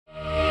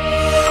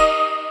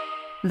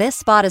This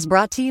spot is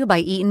brought to you by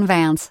Eaton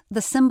Vance,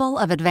 the symbol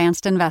of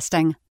advanced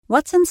investing.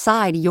 What's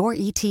inside your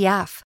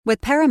ETF?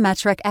 With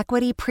Parametric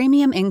Equity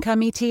Premium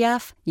Income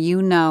ETF,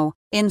 you know.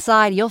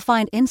 Inside, you'll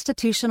find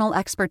institutional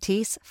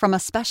expertise from a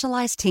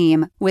specialized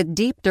team with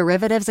deep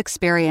derivatives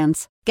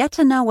experience. Get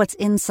to know what's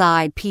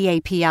inside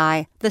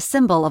PAPI, the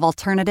symbol of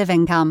alternative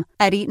income,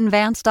 at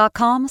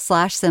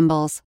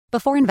eatonvance.com/symbols.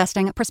 Before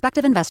investing,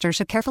 prospective investors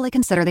should carefully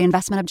consider the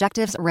investment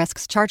objectives,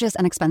 risks, charges,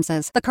 and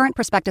expenses. The current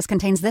prospectus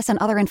contains this and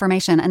other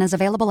information and is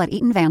available at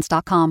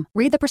eatonvance.com.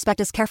 Read the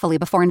prospectus carefully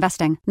before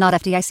investing. Not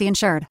FDIC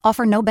insured.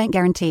 Offer no bank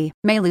guarantee.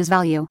 May lose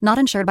value. Not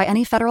insured by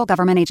any federal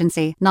government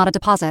agency. Not a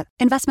deposit.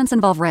 Investments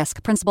involve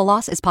risk. Principal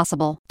loss is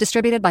possible.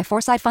 Distributed by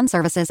Foresight Fund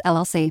Services,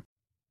 LLC.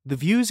 The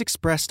views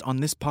expressed on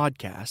this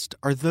podcast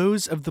are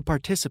those of the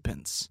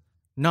participants,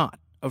 not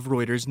of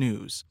Reuters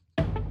News.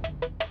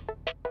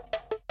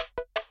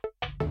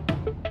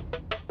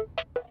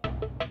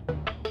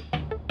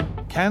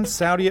 Can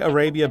Saudi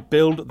Arabia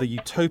build the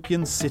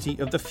utopian city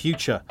of the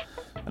future?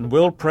 And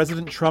will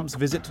President Trump's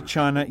visit to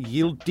China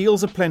yield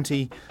deals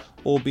aplenty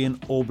or be an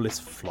orbless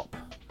flop?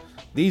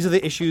 These are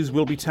the issues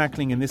we'll be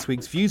tackling in this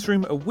week's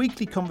Viewsroom, a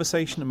weekly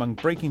conversation among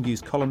Breaking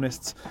Views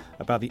columnists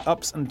about the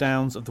ups and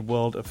downs of the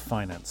world of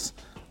finance.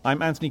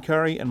 I'm Anthony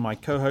Curry and my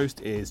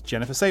co-host is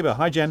Jennifer Saber.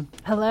 Hi, Jen.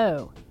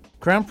 Hello.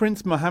 Crown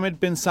Prince Mohammed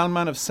bin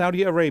Salman of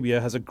Saudi Arabia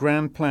has a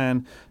grand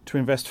plan to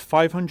invest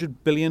 $500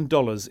 billion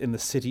in the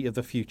city of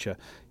the future.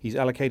 He's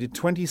allocated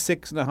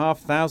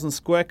 26,500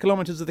 square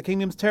kilometres of the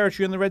kingdom's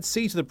territory in the Red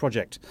Sea to the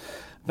project.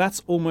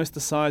 That's almost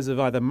the size of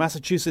either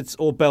Massachusetts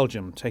or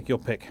Belgium. Take your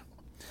pick.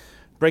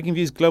 Breaking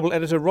Views global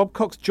editor Rob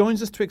Cox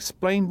joins us to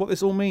explain what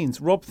this all means.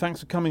 Rob,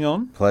 thanks for coming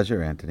on.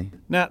 Pleasure, Anthony.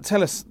 Now,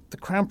 tell us, the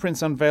Crown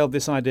Prince unveiled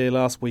this idea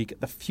last week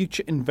at the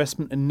Future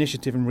Investment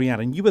Initiative in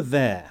Riyadh, and you were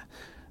there.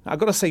 Now, I've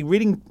got to say,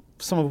 reading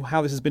some of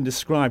how this has been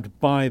described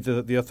by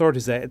the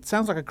authorities there, it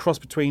sounds like a cross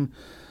between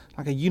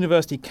like a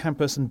university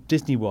campus and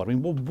Disney World. I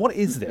mean, what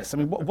is this? I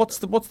mean, what's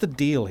the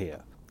deal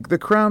here? The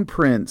Crown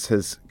Prince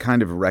has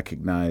kind of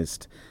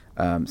recognized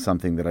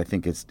something that I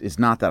think is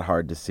not that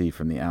hard to see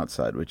from the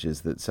outside, which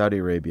is that Saudi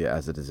Arabia,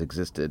 as it has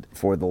existed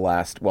for the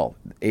last,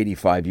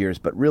 85 years,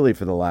 but really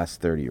for the last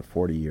 30 or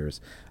 40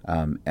 years,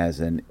 as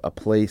a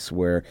place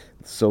where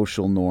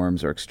social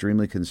norms are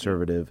extremely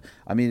conservative.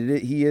 I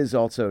mean, he is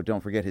also,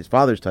 don't forget his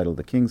father's title,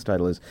 the king's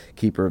title is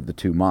keeper of the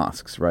two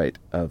mosques, right,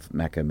 of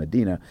Mecca and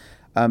Medina.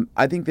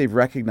 I think they've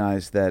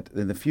recognized that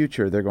in the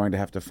future they're going to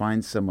have to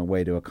find some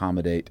way to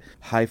accommodate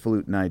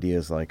highfalutin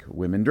ideas like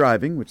women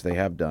driving, which they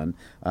have done,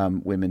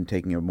 women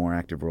taking a more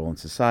active role in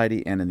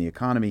society and in the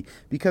economy.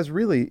 Because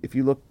really, if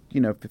you look,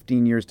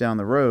 15 years down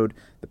the road,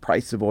 the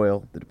price of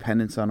oil, the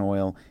dependence on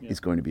oil is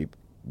going to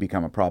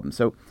become a problem.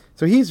 So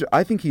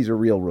I think he's a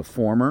real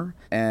reformer,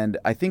 and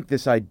I think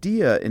this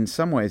idea in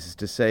some ways is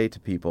to say to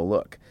people,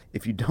 look,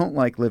 if you don't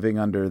like living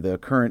under the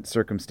current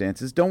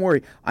circumstances, don't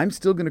worry. I'm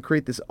still going to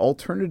create this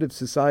alternative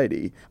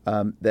society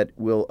that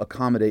will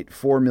accommodate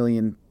 4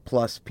 million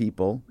plus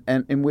people,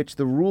 and in which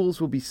the rules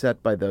will be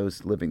set by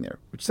those living there,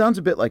 which sounds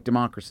a bit like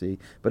democracy,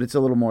 but it's a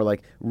little more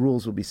like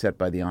rules will be set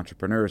by the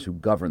entrepreneurs who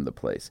govern the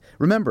place.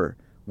 Remember,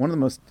 one of the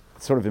most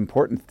sort of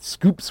important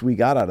scoops we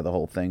got out of the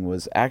whole thing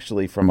was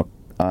actually from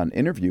an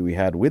interview we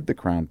had with the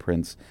Crown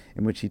Prince,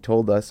 in which he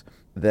told us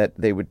that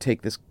they would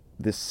take this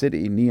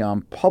city,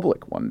 Neom,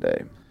 public one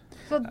day.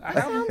 So that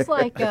sounds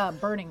like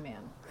Burning Man.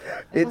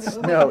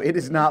 No, it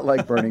is not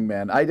like Burning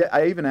Man.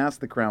 I even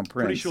asked the Crown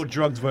Prince. Pretty sure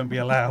drugs won't be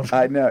allowed.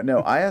 No.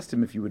 I asked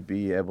him if you would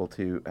be able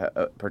to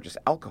purchase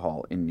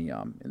alcohol in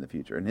Neom in the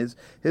future, and his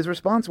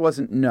response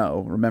wasn't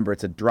no. Remember,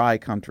 it's a dry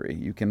country.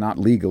 You cannot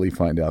legally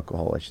find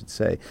alcohol, I should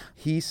say.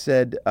 He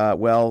said,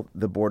 well,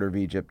 the border of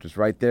Egypt is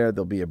right there.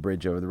 There'll be a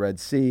bridge over the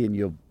Red Sea, and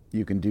you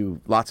can do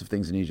lots of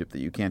things in Egypt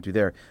that you can't do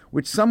there,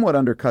 which somewhat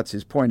undercuts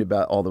his point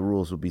about all the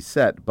rules will be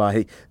set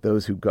by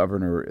those who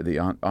govern or the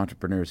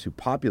entrepreneurs who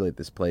populate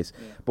this place.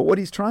 Yeah. But what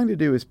he's trying to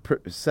do is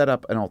set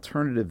up an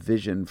alternative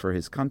vision for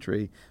his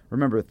country.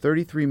 Remember,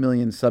 33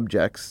 million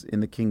subjects in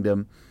the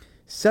kingdom.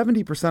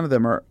 70% of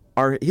them are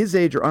his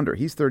age or under.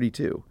 He's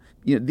 32.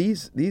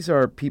 These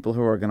are people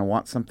who are going to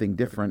want something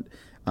different,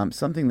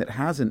 something that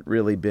hasn't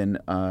really been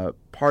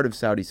part of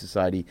Saudi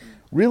society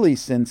really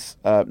since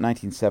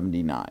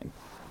 1979.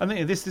 I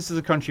think this is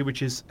a country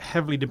which is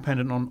heavily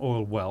dependent on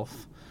oil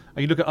wealth.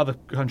 You look at other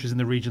countries in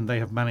the region, they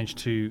have managed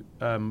to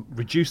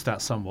reduce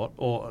that somewhat,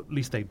 or at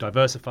least they've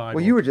diversified.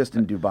 Well, you were just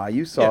in Dubai.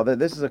 You saw that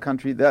this is a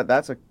country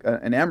that's an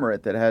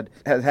emirate that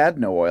has had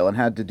no oil and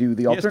had to do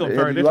the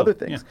alternative, do other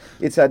things.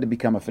 Yeah. It's had to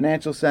become a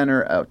financial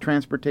center, a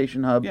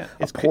transportation hub, a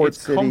port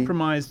city. It's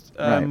compromised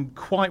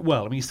quite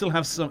well. I mean, you still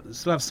have some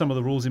of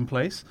the rules in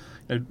place.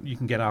 You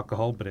can get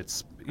alcohol, but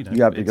it's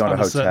you have to go to a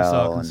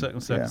hotel certain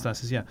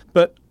circumstances. Yeah.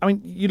 But I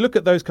mean, you look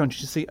at those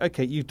countries to see,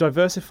 okay, you've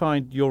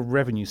diversified your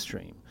revenue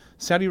stream.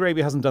 Saudi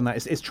Arabia hasn't done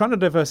that. It's trying to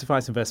diversify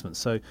its investments.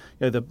 So,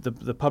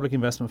 the public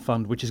investment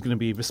fund, which is going to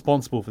be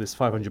responsible for this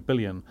 $500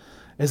 billion,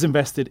 has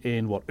invested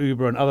in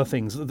Uber and other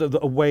things,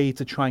 a way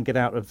to try and get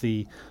out of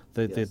the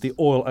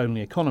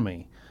oil-only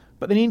economy.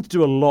 But they need to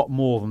do a lot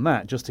more than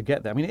that just to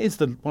get there. I mean, it is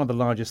one of the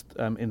largest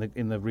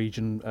in the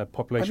region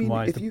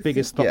population-wise, the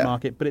biggest stock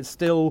market, but it's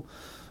still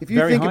if you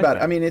very think high about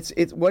there. it, I mean,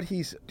 it's what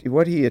he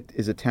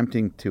is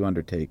attempting to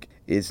undertake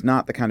is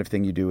not the kind of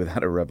thing you do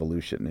without a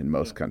revolution in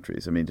most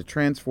countries. I mean, to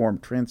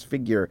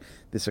transfigure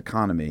this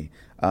economy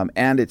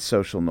and its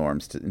social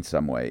norms in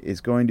some way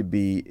is going to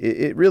be.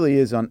 It really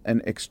is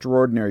an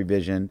extraordinary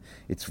vision.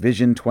 It's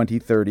Vision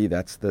 2030.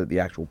 That's the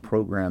actual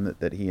program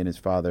that he and his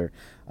father,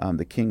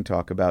 the king,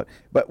 talk about.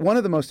 But one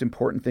of the most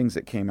important things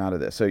that came out of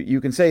this, so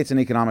you can say it's an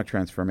economic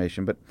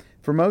transformation, but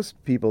for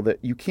most people, that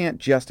you can't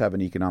just have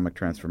an economic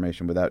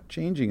transformation without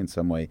changing in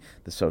some way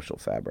the social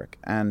fabric.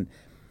 And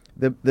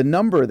the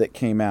number that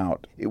came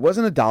out, it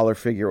wasn't a dollar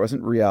figure, it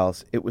wasn't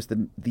reals, it was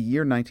the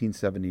year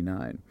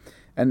 1979.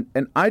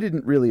 And I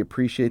didn't really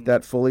appreciate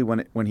that fully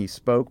when he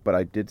spoke, but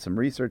I did some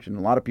research, and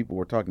a lot of people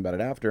were talking about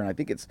it after, and I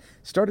think it's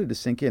started to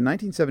sink in.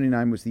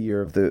 1979 was the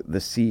year of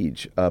the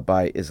siege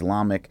by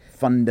Islamic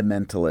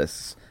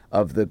fundamentalists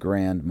of the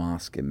Grand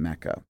Mosque in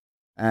Mecca.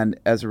 And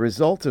as a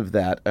result of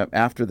that,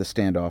 after the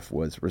standoff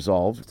was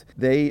resolved,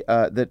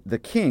 the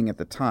king at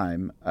the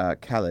time,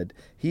 Khalid,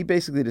 he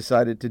basically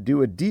decided to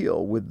do a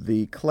deal with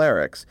the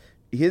clerics.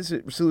 His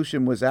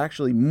solution was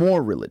actually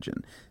more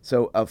religion,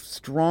 so a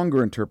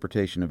stronger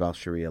interpretation of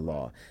al-Sharia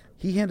law.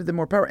 He handed them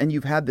more power, and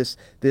you've had this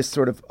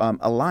sort of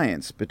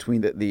alliance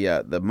between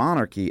the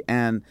monarchy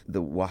and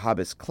the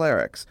Wahhabist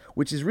clerics,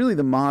 which is really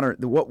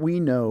what we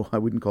know. I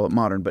wouldn't call it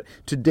modern, but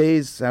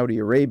today's Saudi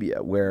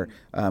Arabia, where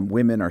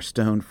women are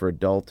stoned for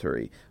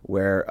adultery,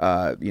 where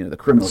the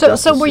criminal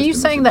justice So were you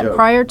system saying is a that joke.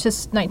 prior to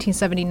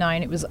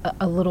 1979, it was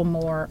a little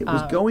more? It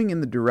was going in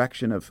the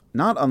direction of,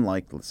 not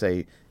unlike, let's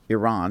say,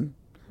 Iran,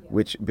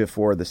 which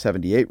before the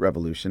 78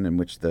 revolution, in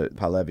which the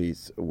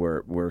Pahlavis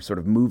were sort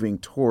of moving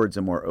towards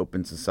a more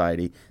open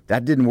society.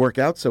 That didn't work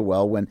out so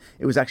well when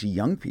it was actually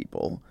young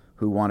people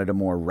who wanted a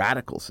more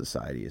radical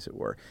society, as it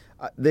were.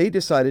 They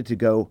decided to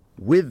go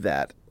with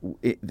that,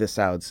 the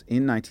Sauds,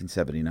 in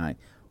 1979.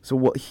 So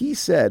what he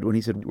said when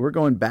he said, we're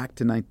going back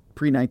to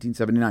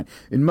pre-1979,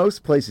 in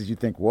most places you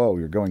think, whoa,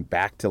 you're going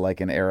back to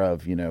like an era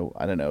of,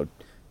 I don't know,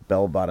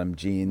 bell-bottom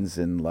jeans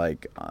and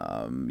like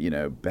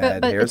bad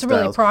but hairstyles. it's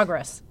really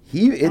progress.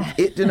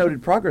 It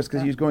denoted progress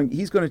because he's going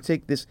to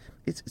take this.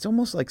 It's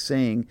almost like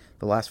saying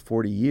the last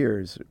 40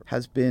 years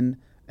has been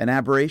an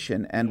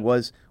aberration and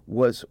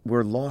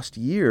were lost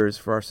years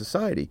for our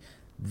society.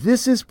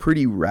 This is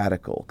pretty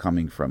radical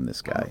coming from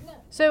this guy.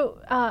 So,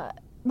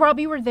 Rob,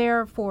 you were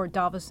there for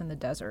Davos in the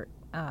desert.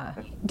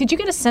 Did you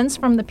get a sense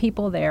from the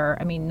people there?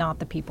 I mean, not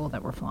the people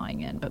that were flying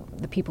in, but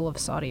the people of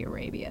Saudi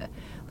Arabia,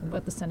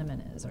 what the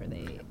sentiment is? Are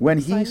they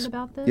excited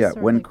about this? Yeah,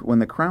 when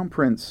the Crown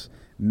Prince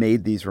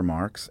made these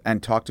remarks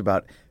and talked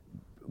about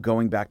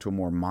going back to a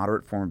more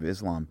moderate form of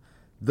Islam,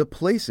 the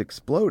place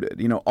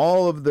exploded.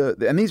 All of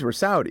and these were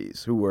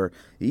Saudis who were.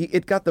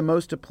 It got the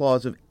most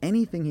applause of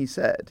anything he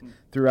said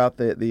throughout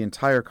the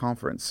entire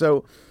conference.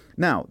 So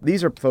now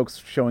these are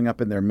folks showing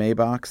up in their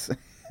Maybachs.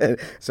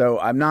 So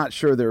I'm not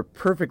sure they're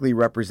perfectly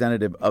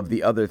representative of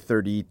the other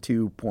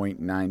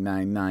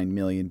 32.999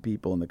 million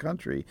people in the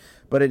country,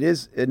 but it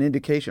is an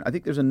indication. I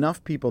think there's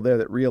enough people there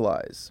that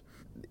realize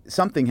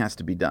something has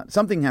to be done.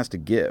 Something has to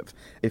give.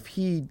 If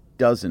he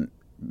doesn't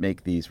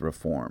make these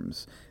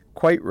reforms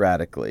quite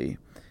radically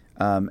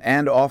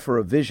and offer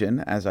a vision,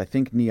 as I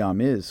think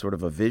Neom is, sort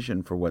of a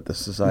vision for what the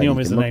society Neom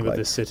can is the look name like. of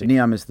this city.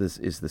 Neom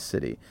is the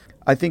city.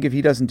 I think if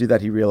he doesn't do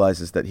that, he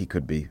realizes that he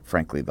could be,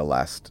 frankly, the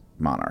last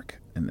monarch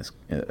in this.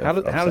 How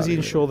does he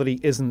ensure that he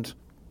isn't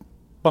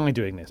by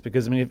doing this?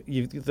 Because, I mean,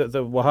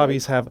 the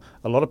Wahhabis have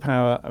a lot of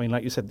power. I mean,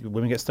 like you said,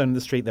 women get stoned in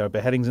the street. There are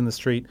beheadings in the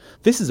street.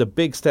 This is a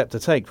big step to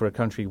take for a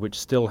country which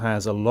still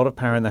has a lot of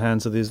power in the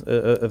hands of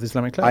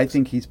Islamic clerics. I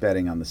think he's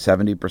betting on the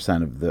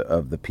 70%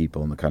 of the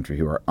people in the country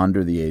who are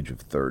under the age of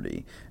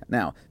 30.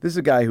 Now, this is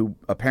a guy who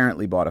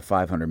apparently bought a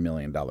 $500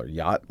 million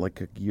yacht like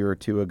a year or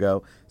two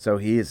ago, so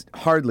he is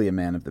hardly a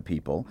man of the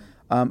people.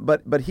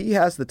 But he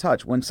has the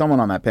touch. When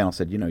someone on that panel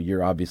said,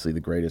 you're obviously the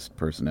greatest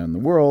person in the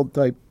world,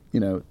 type,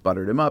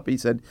 buttered him up, he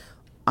said,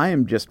 I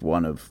am just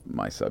one of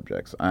my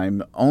subjects.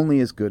 I'm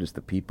only as good as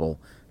the people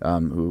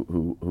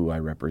who I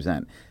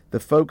represent. The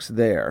folks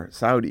there,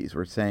 Saudis,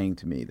 were saying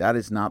to me, that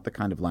is not the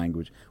kind of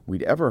language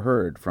we'd ever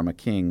heard from a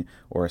king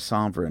or a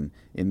sovereign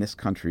in this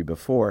country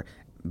before,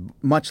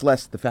 much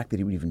less the fact that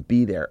he would even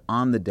be there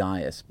on the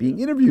dais being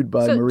interviewed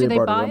by Maria do they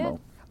buy Bartiromo.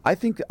 it?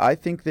 I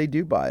think they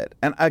do buy it.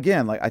 And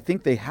again, I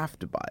think they have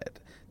to buy it.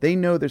 They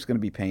know there's going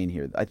to be pain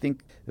here. I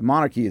think the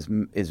monarchy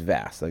is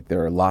vast. Like,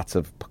 there are lots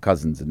of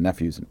cousins and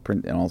nephews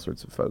and all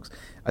sorts of folks.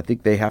 I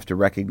think they have to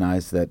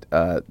recognize that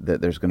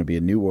that there's going to be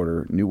a new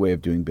order, new way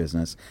of doing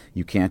business.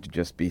 You can't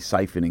just be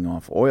siphoning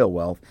off oil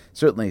wealth.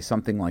 Certainly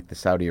something like the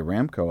Saudi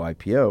Aramco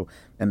IPO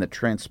and the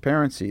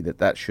transparency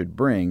that should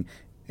bring,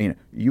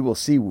 you will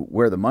see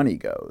where the money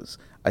goes.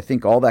 I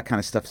think all that kind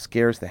of stuff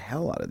scares the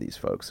hell out of these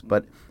folks.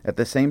 But at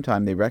the same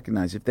time, they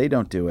recognize if they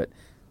don't do it,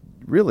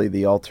 really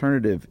the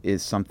alternative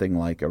is something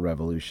like a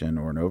revolution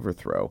or an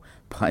overthrow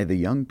by the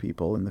young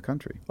people in the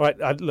country. All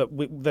right, look,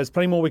 there's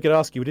plenty more we could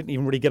ask you. We didn't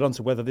even really get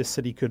onto whether this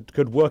city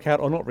could work out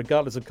or not,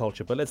 regardless of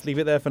culture. But let's leave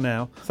it there for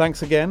now.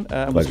 Thanks again,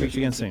 and we'll speak to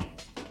you again soon.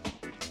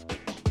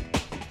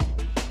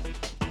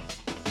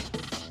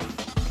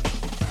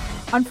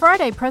 On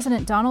Friday,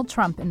 President Donald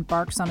Trump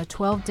embarks on a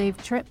 12-day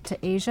trip to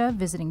Asia,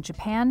 visiting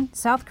Japan,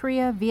 South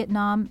Korea,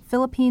 Vietnam,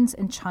 Philippines,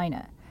 and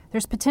China.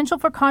 There's potential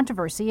for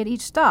controversy at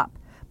each stop,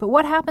 but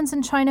what happens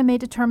in China may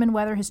determine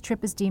whether his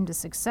trip is deemed a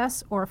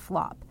success or a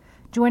flop.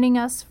 Joining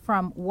us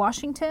from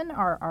Washington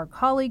are our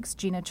colleagues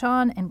Gina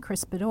Chon and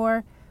Chris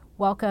Bedore.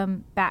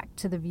 Welcome back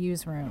to the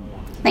Views Room.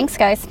 Thanks,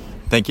 guys.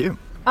 Thank you.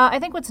 I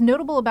think what's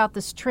notable about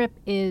this trip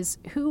is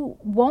who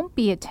won't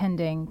be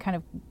attending, kind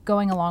of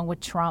going along with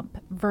Trump,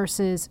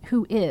 versus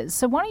who is.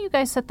 So why don't you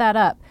guys set that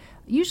up?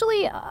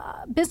 Usually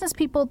business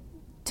people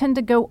tend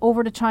to go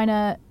over to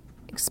China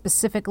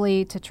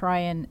specifically to try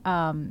and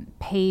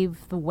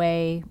pave the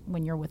way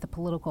when you're with a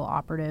political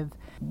operative.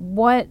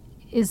 What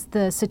is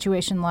the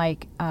situation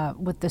like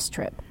with this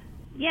trip?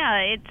 Yeah,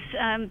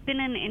 it's been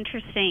an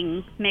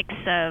interesting mix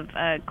of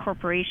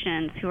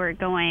corporations who are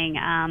going.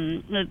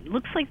 It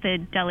looks like the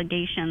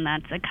delegation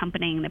that's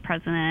accompanying the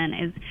president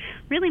is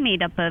really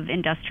made up of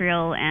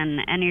industrial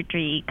and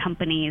energy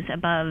companies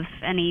above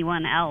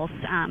anyone else.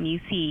 You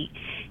see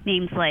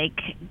names like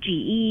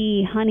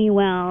GE,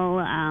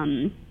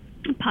 Honeywell,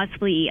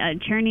 possibly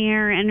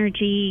Cheniere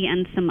Energy,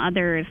 and some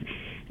others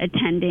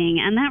attending.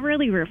 And that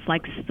really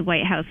reflects the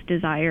White House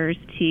desires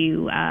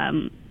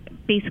to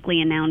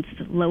basically announce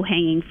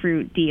low-hanging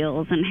fruit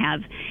deals and have,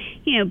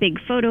 big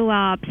photo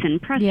ops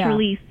and press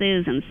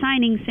releases and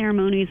signing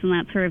ceremonies and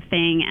that sort of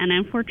thing. And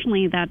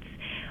unfortunately, that's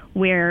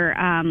where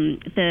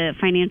the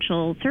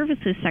financial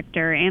services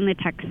sector and the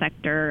tech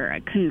sector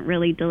couldn't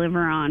really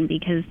deliver on,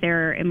 because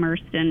they're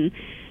immersed in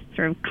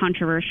sort of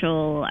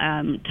controversial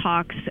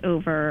talks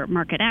over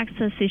market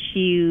access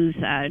issues,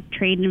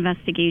 trade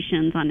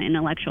investigations on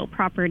intellectual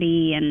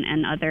property,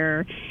 and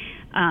other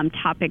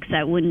topics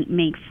that wouldn't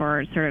make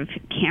for sort of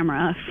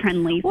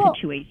camera-friendly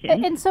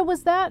situation. And so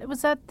was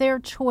that their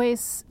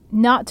choice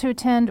not to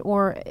attend,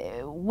 or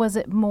was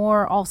it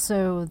more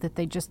also that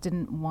they just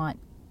didn't want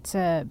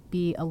to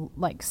be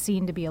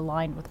seen to be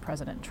aligned with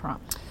President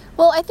Trump?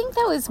 Well, I think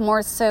that was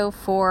more so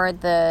for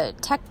the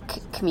tech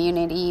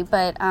community,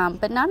 but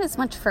not as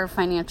much for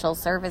financial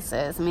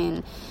services. I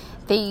mean,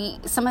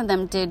 some of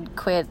them did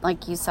quit,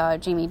 like you saw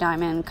Jamie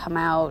Dimon come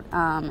out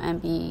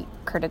and be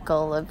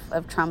critical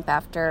of Trump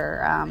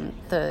after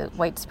the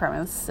white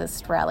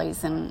supremacist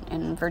rallies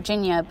in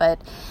Virginia, but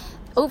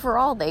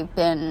overall they've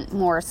been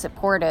more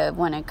supportive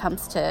when it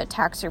comes to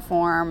tax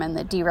reform and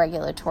the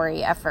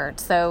deregulatory effort.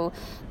 So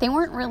they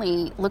weren't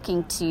really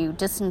looking to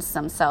distance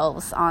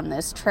themselves on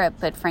this trip,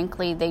 but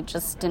frankly they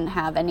just didn't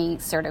have any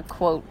sort of,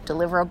 quote,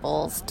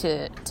 deliverables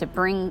to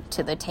bring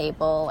to the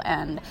table,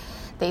 and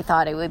they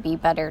thought it would be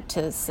better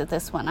to sit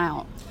this one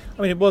out.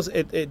 I mean,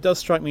 it does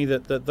strike me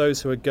that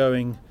those who are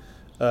going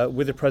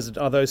with the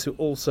president are those who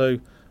also,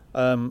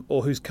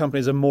 or whose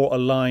companies are more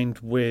aligned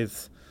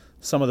with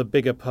some of the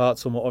bigger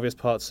parts or more obvious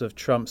parts of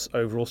Trump's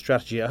overall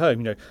strategy at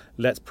home.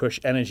 Let's push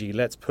energy,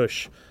 let's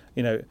push,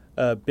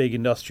 big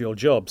industrial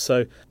jobs.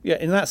 So, yeah,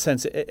 in that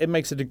sense, it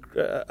makes a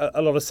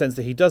lot of sense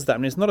that he does that. I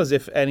mean, it's not as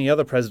if any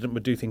other president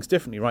would do things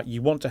differently, right?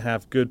 You want to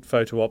have good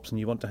photo ops and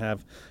you want to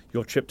have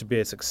your trip to be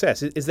a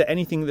success. Is there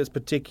anything that's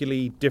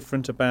particularly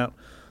different about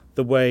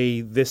the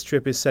way this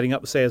trip is setting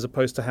up, say, as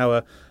opposed to how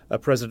a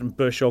President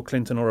Bush or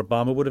Clinton or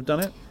Obama would have done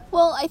it?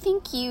 Well, I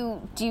think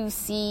you do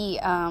see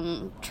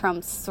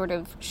Trump's sort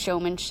of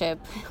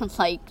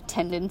showmanship-like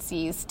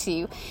tendencies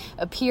to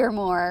appear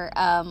more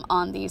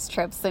on these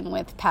trips than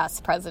with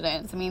past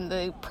presidents. I mean,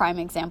 the prime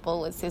example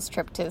was his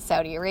trip to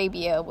Saudi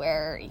Arabia,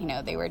 where,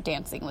 they were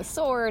dancing with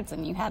swords,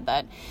 and you had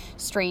that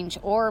strange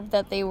orb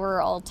that they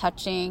were all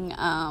touching,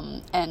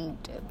 and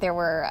there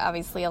were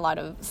obviously a lot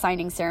of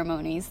signing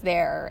ceremonies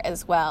there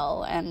as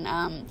well,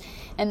 and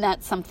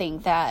that's something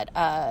that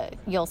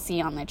you'll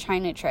see on the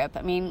China trip.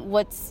 I mean,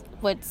 what's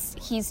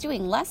he's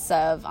doing less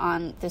of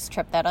on this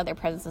trip that other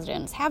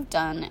presidents have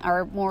done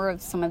are more of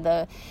some of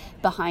the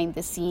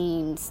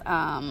behind-the-scenes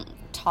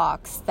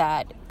talks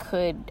that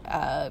could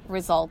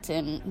result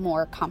in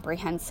more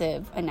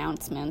comprehensive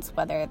announcements,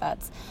 whether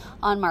that's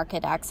on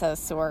market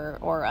access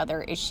or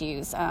other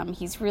issues.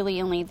 He's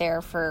really only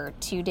there for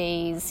 2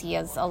 days. He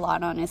has a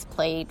lot on his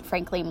plate.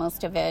 Frankly,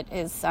 most of it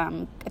is,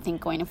 I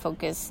think, going to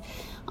focus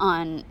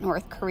on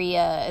North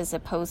Korea as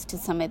opposed to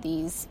some of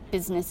these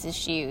business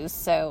issues.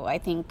 So I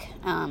think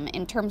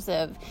in terms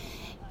of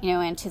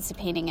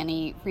anticipating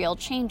any real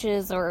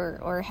changes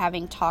or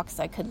having talks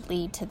that could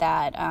lead to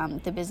that,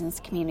 the business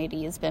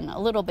community has been a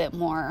little bit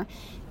more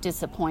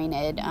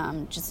disappointed,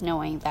 just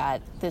knowing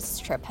that this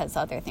trip has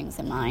other things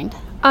in mind.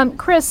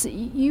 Chris,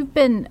 you've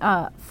been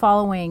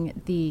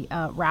following the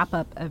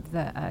wrap-up of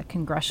the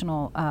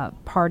congressional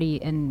party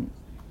in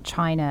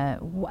China.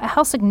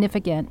 How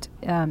significant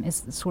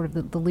is sort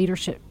of the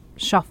leadership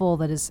shuffle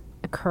that has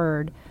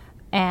occurred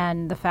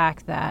and the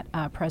fact that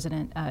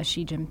President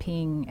Xi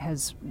Jinping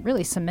has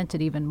really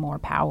cemented even more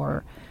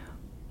power.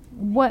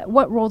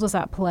 What role does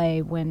that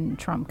play when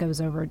Trump goes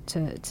over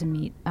to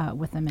meet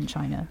with them in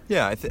China?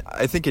 Yeah,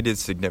 I think it is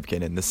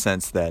significant in the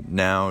sense that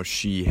now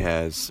Xi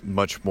has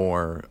much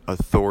more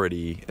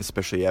authority,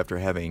 especially after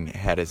having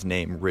had his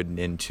name written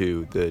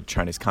into the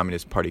Chinese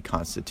Communist Party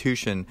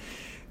constitution,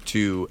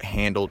 to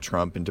handle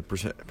Trump and to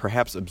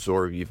perhaps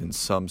absorb even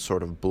some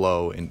sort of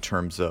blow in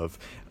terms of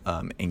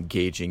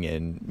engaging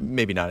in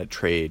maybe not a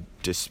trade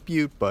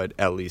dispute, but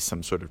at least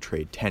some sort of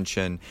trade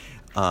tension.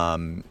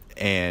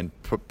 And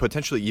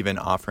potentially even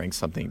offering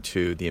something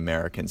to the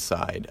American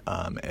side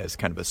as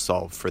kind of a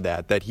solve for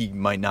that he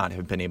might not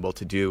have been able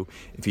to do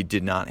if he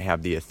did not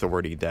have the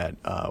authority that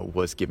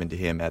was given to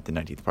him at the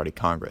 19th Party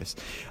Congress.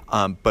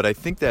 But I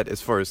think that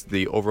as far as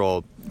the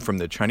overall, from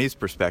the Chinese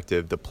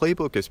perspective, the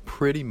playbook is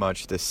pretty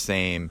much the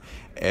same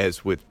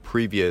as with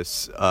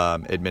previous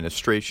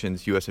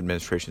administrations, U.S.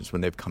 administrations,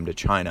 when they've come to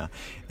China,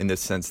 in the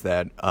sense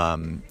that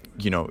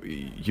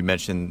you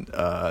mentioned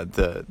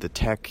the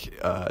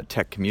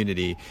tech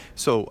community.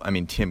 So, I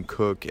mean, Tim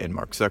Cook and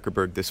Mark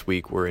Zuckerberg this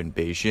week were in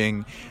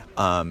Beijing.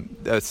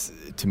 That's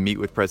to meet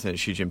with President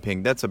Xi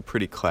Jinping. That's a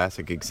pretty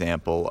classic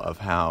example of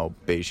how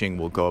Beijing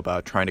will go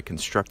about trying to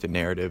construct a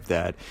narrative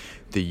that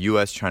the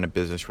U.S.-China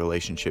business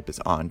relationship is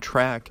on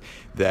track,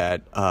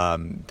 that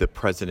the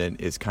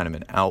president is kind of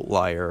an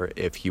outlier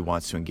if he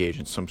wants to engage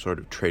in some sort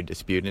of trade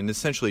dispute, and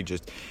essentially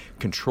just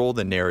control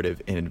the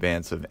narrative in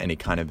advance of any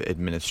kind of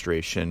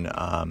administration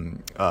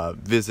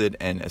visit,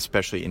 and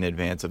especially in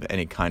advance of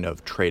any kind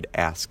of trade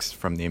asks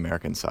from the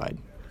American side.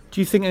 Do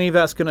you think any of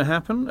that's going to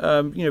happen?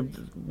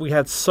 We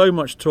had so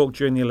much talk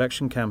during the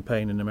election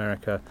campaign in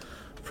America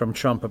from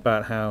Trump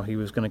about how he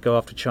was going to go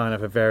after China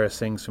for various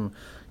things, from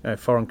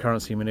foreign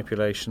currency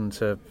manipulation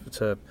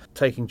to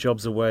taking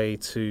jobs away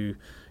to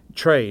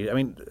trade. I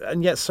mean,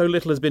 and yet so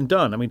little has been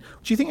done. I mean,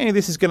 do you think any of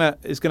this is going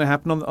to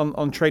happen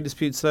on trade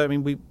disputes? So, I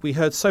mean, we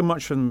heard so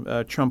much from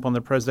Trump on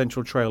the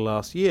presidential trail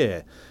last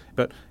year,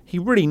 but he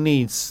really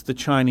needs the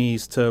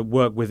Chinese to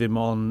work with him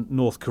on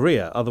North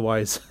Korea.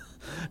 Otherwise,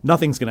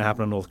 nothing's going to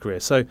happen on North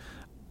Korea. So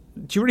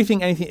do you really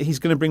think he's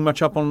going to bring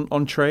much up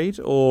on trade,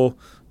 or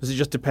does it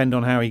just depend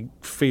on how he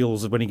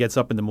feels when he gets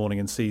up in the morning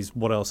and sees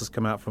what else has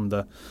come out from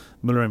the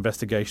Mueller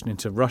investigation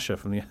into Russia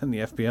from the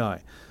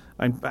FBI?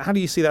 And how do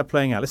you see that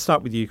playing out? Let's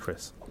start with you,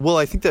 Chris. Well,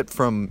 I think that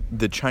from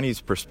the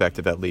Chinese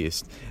perspective, at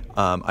least,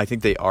 I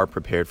think they are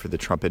prepared for the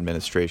Trump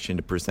administration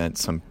to present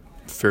some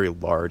very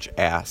large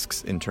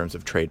asks in terms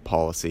of trade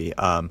policy,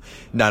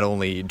 not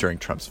only during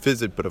Trump's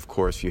visit, but of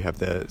course you have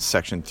the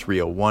Section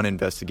 301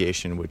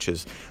 investigation, which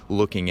is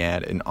looking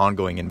at an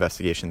ongoing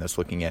investigation that's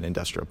looking at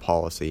industrial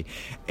policy.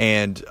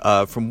 And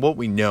from what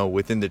we know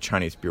within the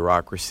Chinese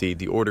bureaucracy,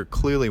 the order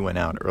clearly went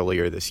out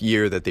earlier this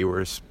year that they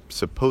were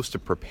supposed to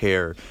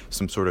prepare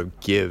some sort of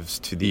gives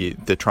to the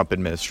Trump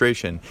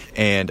administration.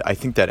 And I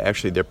think that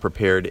actually they're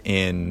prepared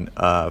in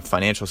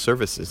financial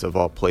services of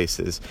all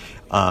places.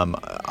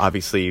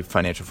 Obviously,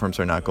 financial firms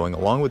are not going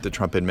along with the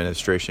Trump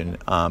administration,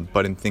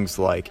 but in things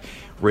like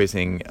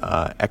raising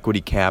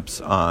equity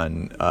caps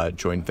on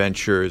joint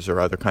ventures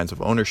or other kinds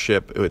of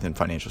ownership within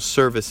financial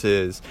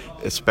services,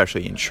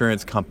 especially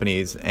insurance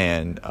companies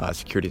and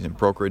securities and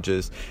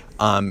brokerages,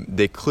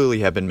 they clearly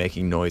have been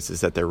making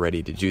noises that they're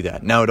ready to do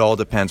that. Now, it all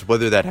depends.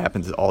 Whether that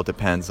happens, it all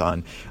depends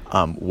on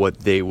what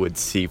they would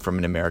see from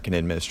an American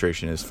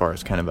administration as far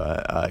as kind of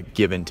a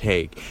give and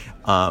take.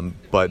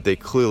 But they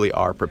clearly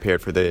are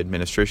prepared for the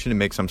administration to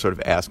make some sort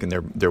of ask, and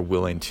they're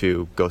willing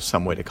to go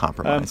some way to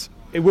compromise.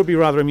 It would be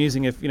rather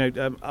amusing if,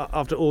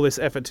 after all this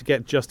effort to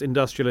get just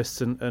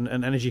industrialists and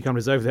energy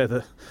companies over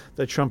there,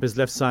 that Trump is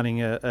left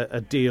signing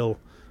a deal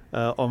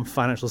on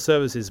financial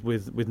services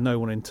with no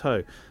one in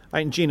tow.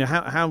 Gina,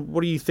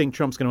 what do you think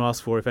Trump's going to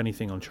ask for, if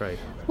anything, on trade?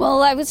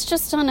 Well, I was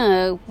just on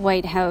a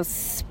White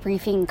House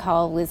briefing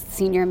call with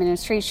senior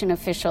administration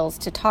officials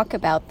to talk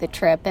about the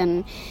trip,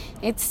 and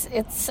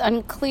it's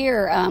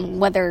unclear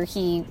whether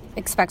he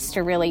expects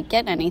to really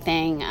get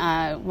anything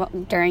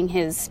during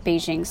his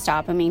Beijing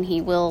stop. I mean, he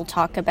will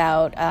talk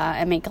about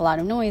and make a lot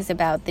of noise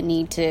about the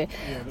need to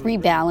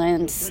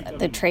rebalance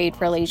the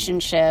trade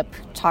relationship,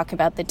 talk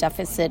about the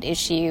deficit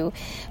issue,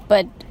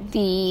 but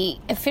the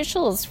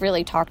officials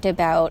really talked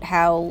about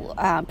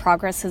how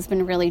progress has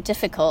been really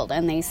difficult,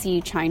 and they see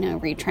China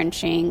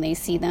retrenching. They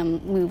see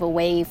them move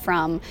away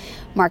from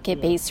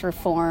market-based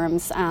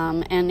reforms,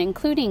 and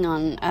including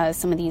on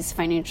some of these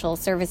financial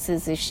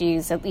services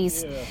issues. At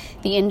least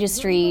the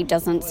industry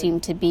doesn't seem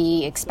to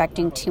be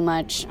expecting too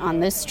much on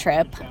this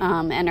trip,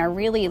 and are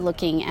really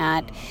looking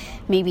at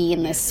maybe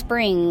in the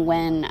spring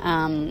when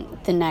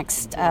the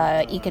next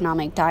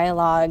economic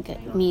dialogue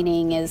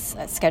meeting is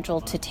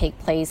scheduled to take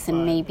place,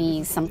 and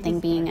maybe something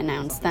being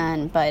announced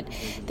then. But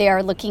they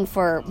are looking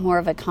for more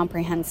of a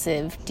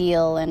comprehensive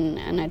deal,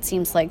 and it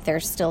seems like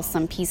there's still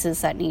some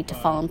pieces that need to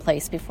fall in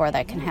place before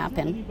that can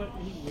happen.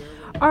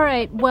 All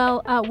right.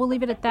 Well, we'll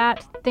leave it at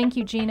that. Thank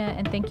you, Gina,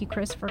 and thank you,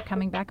 Chris, for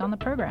coming back on the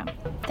program.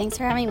 Thanks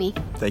for having me.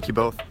 Thank you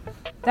both.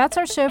 That's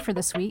our show for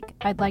this week.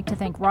 I'd like to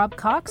thank Rob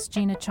Cox,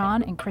 Gina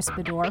Chon, and Chris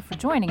Bedore for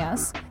joining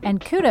us. And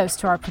kudos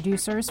to our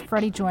producers,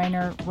 Freddie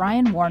Joyner,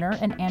 Ryan Warner,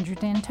 and Andrew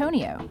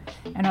D'Antonio.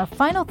 And our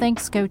final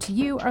thanks go to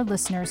you, our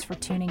listeners, for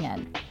tuning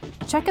in.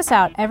 Check us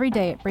out every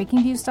day at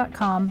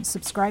breakingviews.com,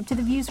 subscribe to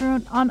The Views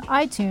Room on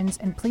iTunes,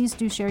 and please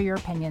do share your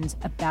opinions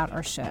about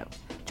our show.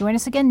 Join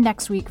us again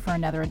next week for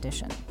another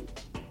edition.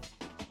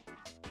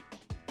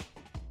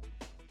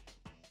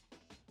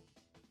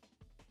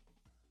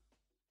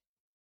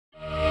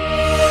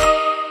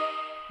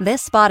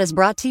 This spot is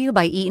brought to you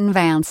by Eaton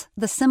Vance,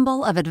 the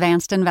symbol of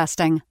advanced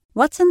investing.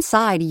 What's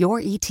inside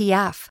your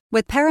ETF?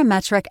 With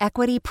Parametric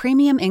Equity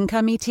Premium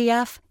Income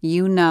ETF,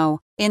 you know.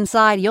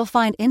 Inside, you'll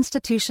find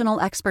institutional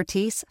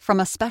expertise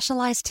from a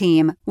specialized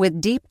team with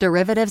deep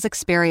derivatives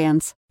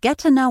experience. Get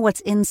to know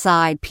what's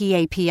inside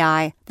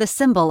PAPI, the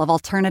symbol of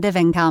alternative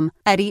income,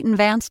 at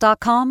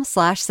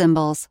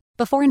eatonvance.com/symbols.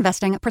 Before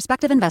investing,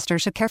 prospective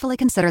investors should carefully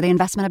consider the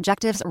investment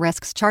objectives,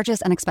 risks,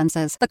 charges, and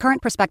expenses. The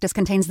current prospectus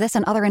contains this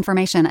and other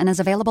information and is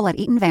available at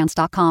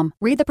eatonvance.com.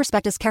 Read the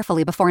prospectus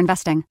carefully before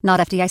investing. Not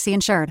FDIC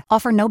insured.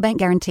 Offer no bank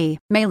guarantee.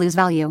 May lose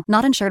value.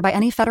 Not insured by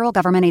any federal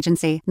government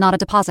agency. Not a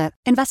deposit.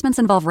 Investments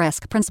involve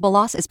risk. Principal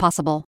loss is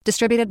possible.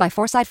 Distributed by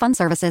Foresight Fund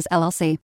Services, LLC.